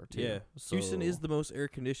and hotter, too. Yeah. So, Houston is the most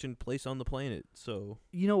air-conditioned place on the planet, so...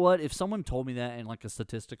 You know what? If someone told me that in, like, a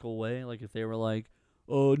statistical way, like, if they were like,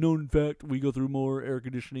 no, in fact, we go through more air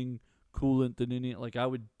conditioning coolant than any... Like,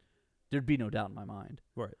 there'd be no doubt in my mind.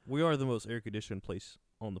 Right. We are the most air-conditioned place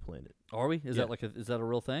on the planet. Are we? Is Yeah. is that a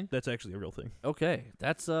real thing? That's actually a real thing. Okay,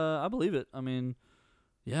 that's I believe it. I mean,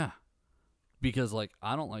 yeah, because like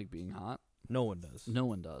I don't like being hot. No one does. No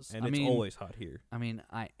one does. And I it's mean, always hot here. I mean,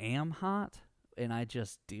 I am hot, and I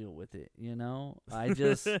just deal with it. You know, I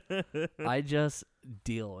just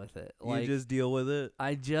deal with it. Like, you just deal with it.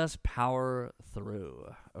 I just power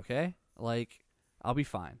through. Okay, like I'll be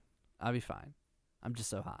fine. I'll be fine. I'm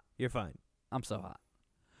just so hot. You're fine. I'm so hot.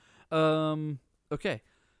 Okay.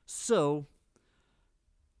 So,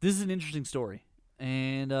 this is an interesting story,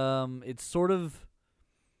 and it's sort of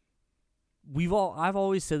I've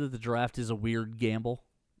always said that the draft is a weird gamble.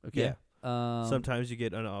 Okay. Yeah. Sometimes you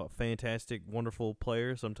get a fantastic, wonderful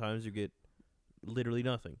player. Sometimes you get literally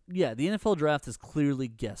nothing. Yeah, the NFL draft is clearly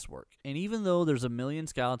guesswork, and even though there's a million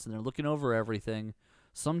scouts and they're looking over everything,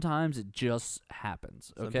 sometimes it just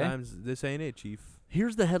happens. Okay. Sometimes this ain't it, Chief.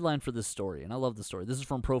 Here's the headline for this story, and I love the story. This is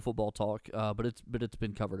from Pro Football Talk, but it's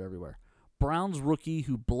been covered everywhere. Browns rookie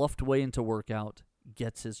who bluffed way into workout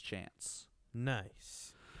gets his chance.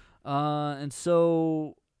 Nice. And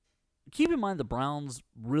so keep in mind the Browns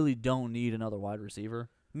really don't need another wide receiver.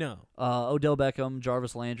 No. Odell Beckham,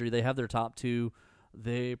 Jarvis Landry, they have their top 2.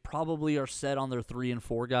 They probably are set on their 3 and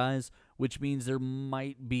 4 guys, which means there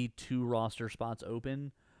might be 2 roster spots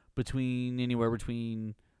open anywhere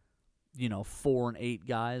between 4 and 8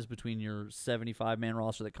 guys between your 75-man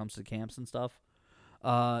roster that comes to camps and stuff.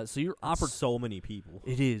 So you're so many people.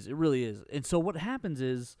 It is. It really is. And so what happens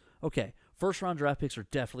is, okay, first-round draft picks are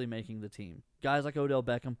definitely making the team. Guys like Odell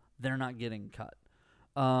Beckham, they're not getting cut.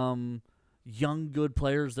 Young, good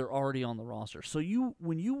players, they're already on the roster. So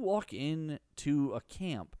when you walk into a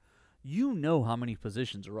camp, you know how many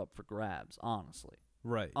positions are up for grabs, honestly.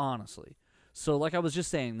 Right. Honestly. So like I was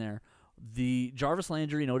just saying there, the Jarvis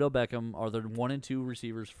Landry and Odell Beckham are the 1 and 2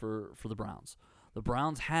 receivers for the Browns. The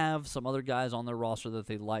Browns have some other guys on their roster that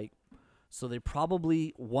they like, so they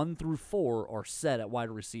probably 1 through 4 are set at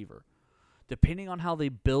wide receiver. Depending on how they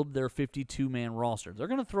build their 52-man roster, they're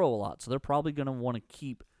going to throw a lot, so they're probably going to want to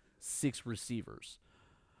keep 6 receivers.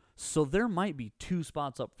 So there might be 2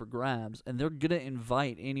 spots up for grabs, and they're going to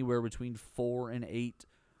invite anywhere between 4 and 8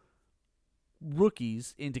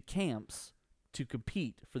 rookies into camps to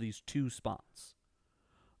compete for these 2 spots.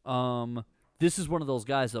 This is one of those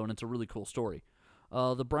guys, though, and it's a really cool story.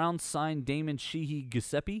 The Browns signed Damon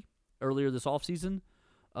Sheehy-Giuseppe earlier this offseason.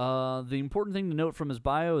 The important thing to note from his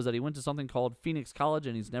bio is that he went to something called Phoenix College,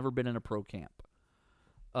 and he's never been in a pro camp.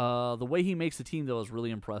 The way he makes the team, though, is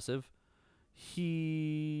really impressive.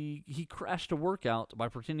 He crashed a workout by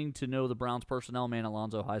pretending to know the Browns personnel man,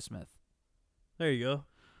 Alonzo Highsmith. There you go.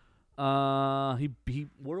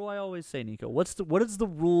 What do I always say, Nico? What is the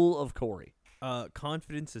rule of Corey?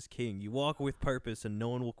 Confidence is king. You walk with purpose, and no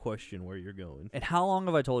one will question where you're going. And how long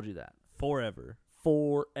have I told you that? Forever.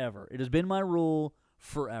 Forever. It has been my rule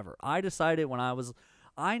forever. I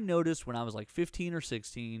noticed when I was like 15 or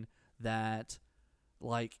 16 that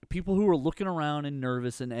like people who are looking around and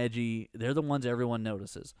nervous and edgy, they're the ones everyone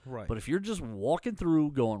notices. Right. But if you're just walking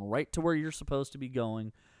through, going right to where you're supposed to be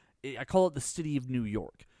going, I call it the city of New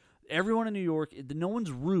York. Everyone in New York, no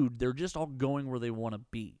one's rude. They're just all going where they want to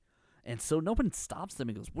be. And so no one stops them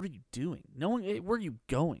and goes, "What are you doing? Where are you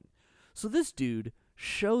going?" So this dude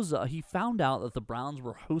shows up. He found out that the Browns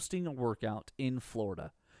were hosting a workout in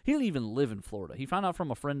Florida. He didn't even live in Florida. He found out from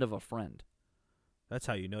a friend of a friend. That's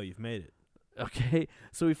how you know you've made it. Okay,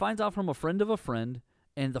 so he finds out from a friend of a friend,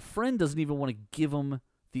 and the friend doesn't even want to give him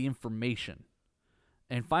the information.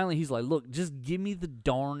 And finally, he's like, "Look, just give me the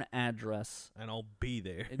darn address, and I'll be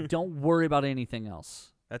there. And don't worry about anything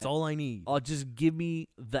else. That's all I need. Just give me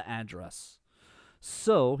the address."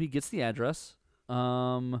 So he gets the address.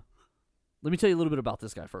 Let me tell you a little bit about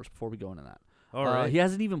this guy first before we go into that. All right. He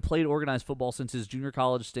hasn't even played organized football since his junior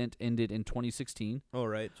college stint ended in 2016. All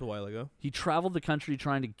right. It's a while ago. He traveled the country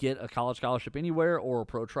trying to get a college scholarship anywhere or a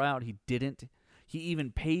pro tryout. He didn't. He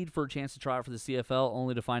even paid for a chance to try out for the CFL,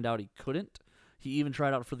 only to find out he couldn't. He even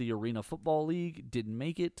tried out for the Arena Football League, didn't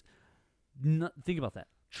make it. Think about that.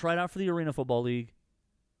 Tried out for the Arena Football League,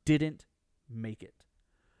 didn't make it.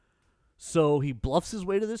 So he bluffs his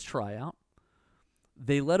way to this tryout.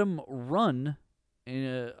 They let him run.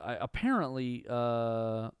 Apparently,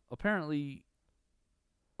 Archie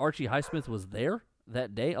Highsmith was there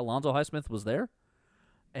that day. Alonzo Highsmith was there,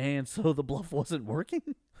 and so the bluff wasn't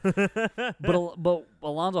working. but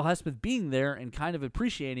Alonzo Highsmith being there and kind of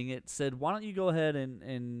appreciating it said, "Why don't you go ahead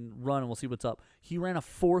and run, and we'll see what's up." He ran a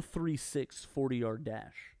 4.36 40-yard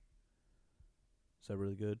dash. Is that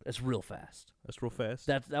really good? That's real fast. That's real fast.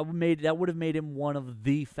 That would have made him one of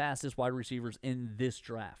the fastest wide receivers in this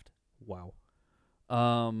draft. Wow.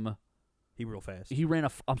 He real fast. He ran a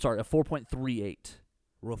 4.38.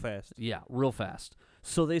 Real fast. Yeah, real fast.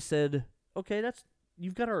 So they said, okay,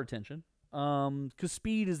 you've got our attention. Because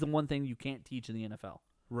speed is the one thing you can't teach in the NFL.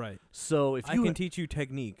 Right. So if I can teach you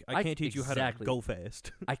technique. I can't teach you how to go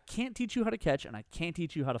fast. I can't teach you how to catch, and I can't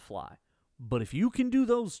teach you how to fly. But if you can do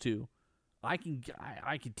those two, I can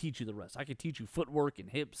teach you the rest. I can teach you footwork and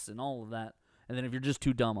hips and all of that. And then if you're just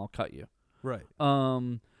too dumb, I'll cut you. Right.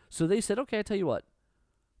 So they said, okay, I tell you what,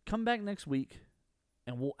 come back next week,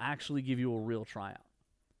 and we'll actually give you a real tryout.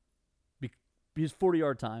 Because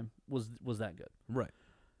 40-yard time was that good. Right.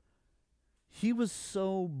 He was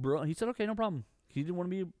so broke. He said, okay, no problem. He didn't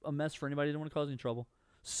want to be a mess for anybody. He didn't want to cause any trouble.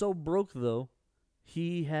 So broke, though,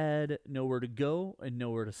 he had nowhere to go and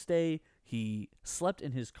nowhere to stay. He slept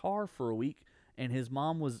in his car for a week, and his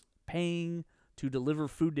mom was paying to deliver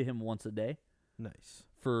food to him once a day. Nice.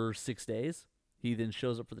 For 6 days. He then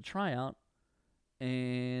shows up for the tryout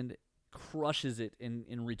and crushes it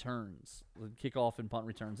in returns, kickoff and punt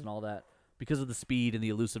returns and all that, because of the speed and the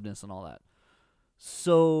elusiveness and all that.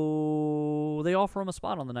 So they offer him a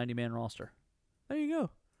spot on the 90-man roster. There you go.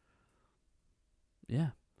 Yeah.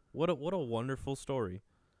 What a wonderful story.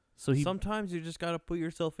 So sometimes you just got to put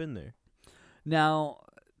yourself in there. Now,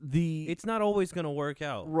 it's not always going to work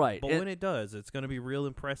out. Right. But when it does, it's going to be real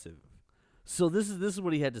impressive. So this is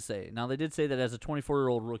what he had to say. Now, they did say that as a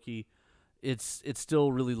 24-year-old rookie, it's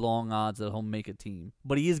still really long odds that he'll make a team.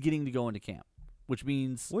 But he is getting to go into camp, which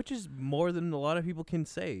is more than a lot of people can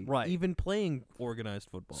say. Right. Even playing organized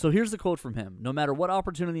football. So here's the quote from him. No matter what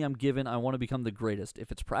opportunity I'm given, I want to become the greatest.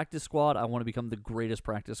 If it's practice squad, I want to become the greatest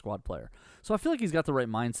practice squad player. So I feel like he's got the right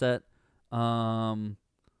mindset.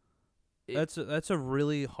 That's a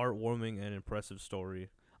really heartwarming and impressive story.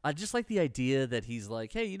 I just like the idea that he's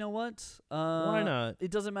like, hey, you know what? Why not? It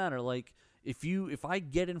doesn't matter. Like, if I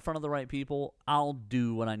get in front of the right people, I'll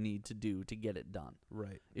do what I need to do to get it done.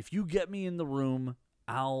 Right. If you get me in the room,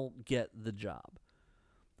 I'll get the job.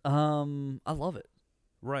 I love it.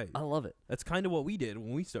 Right. I love it. That's kind of what we did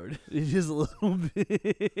when we started. It is a little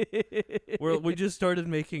bit. We just started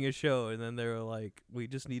making a show, and then they were like, we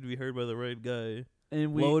just need to be heard by the right guy.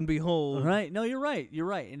 And lo and behold. Right. No, you're right. You're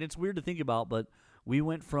right. And it's weird to think about, but we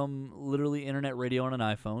went from literally internet radio on an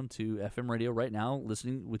iPhone to FM radio right now,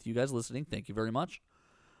 listening with you guys listening. Thank you very much.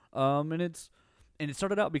 And it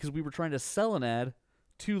started out because we were trying to sell an ad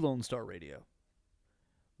to Lone Star Radio.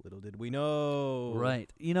 Little did we know. Right.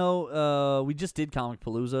 We just did Comic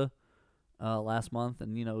Palooza last month,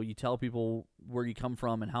 and you tell people where you come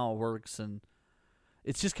from and how it works, and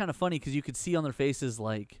it's just kind of funny because you could see on their faces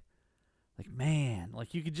like man,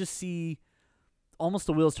 like you could just see almost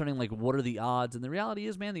the wheels turning, like, what are the odds? And the reality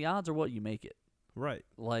is, man, the odds are what you make it. Right.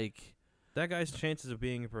 Like, that guy's chances of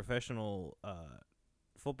being a professional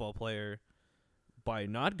football player by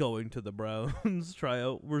not going to the Browns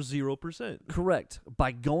tryout were 0%. Correct.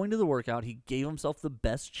 By going to the workout, he gave himself the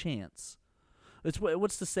best chance.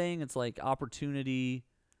 What's the saying? It's like opportunity.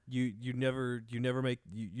 You never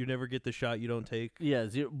get the shot you don't take. Yeah,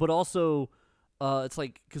 but also it's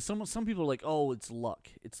like, because some people are like, oh, it's luck.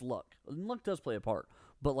 It's luck. And luck does play a part,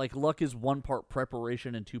 but like luck is 1 part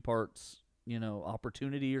preparation and 2 parts,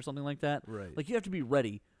 opportunity or something like that. Right. Like you have to be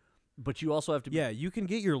ready, but you also have to. Yeah, you can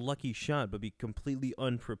get your lucky shot, but be completely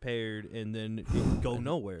unprepared and then go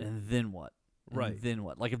nowhere. And then what? Right. And then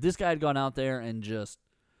what? Like if this guy had gone out there and just.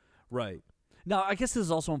 Right. Now, I guess this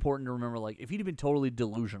is also important to remember. Like if he'd have been totally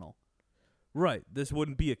delusional. Right. This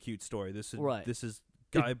wouldn't be a cute story. This is right. This is.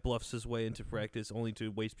 Guy bluffs his way into practice only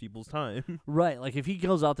to waste people's time. Right. Like if he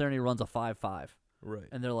goes out there and he runs a 5.5, Right.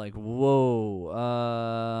 And they're like,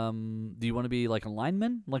 whoa, do you want to be like a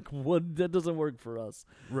lineman? Like, what? That doesn't work for us.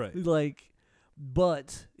 Right. Like,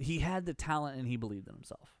 but he had the talent and he believed in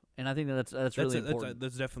himself. And I think that's really important.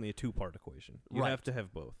 That's definitely a two-part equation. You Right. have to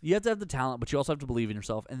have both. You have to have the talent, but you also have to believe in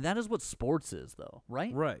yourself. And that is what sports is, though,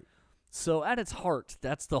 right? Right. So at its heart,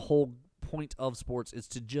 that's the whole point of sports, is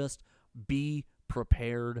to just be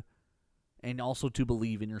prepared and also to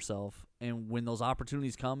believe in yourself. And when those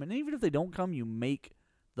opportunities come, and even if they don't come, you make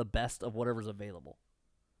the best of whatever's available.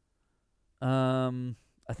 I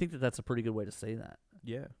think that's a pretty good way to say that.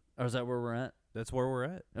 Yeah. Or is that where we're at? That's where we're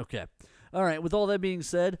at. Okay. All right. With all that being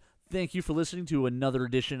said, thank you for listening to another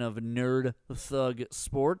edition of Nerd Thug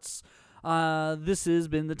Sports. This has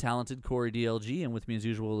been the talented Corey DLG, and with me as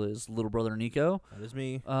usual is little brother Nico. That is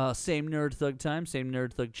me. Same Nerd Thug time, same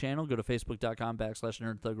Nerd Thug channel. Go to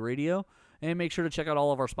facebook.com/Nerd Thug Radio, and make sure to check out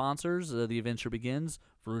all of our sponsors. The Adventure Begins,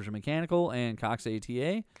 Ferrugia Mechanical, and Cox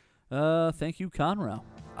ATA. Thank you, Conroe.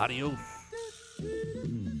 Adios.